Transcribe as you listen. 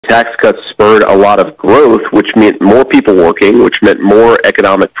Tax cuts spurred a lot of growth, which meant more people working, which meant more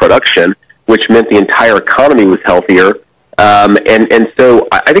economic production, which meant the entire economy was healthier. And so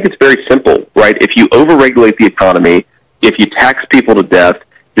I think it's very simple, right? If you overregulate the economy, if you tax people to death,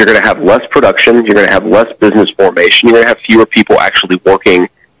 you're going to have less production, you're going to have less business formation, you're going to have fewer people actually working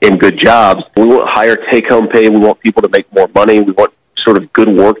in good jobs. We want higher take-home pay. We want people to make more money. We want sort of good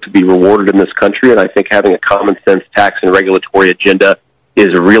work to be rewarded in this country. And I think having a common sense tax and regulatory agenda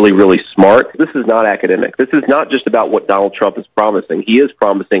is really, really smart. This is not academic. This is not just about what Donald Trump is promising. He is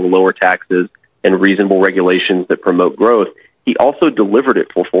promising lower taxes and reasonable regulations that promote growth. He also delivered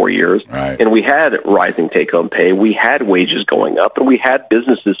it for 4 years. Right. And we had rising take-home pay. We had wages going up, and we had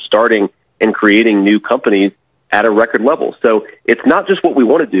businesses starting and creating new companies at a record level. So it's not just what we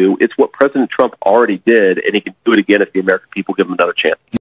want to do. It's what President Trump already did, and he can do it again if the American people give him another chance.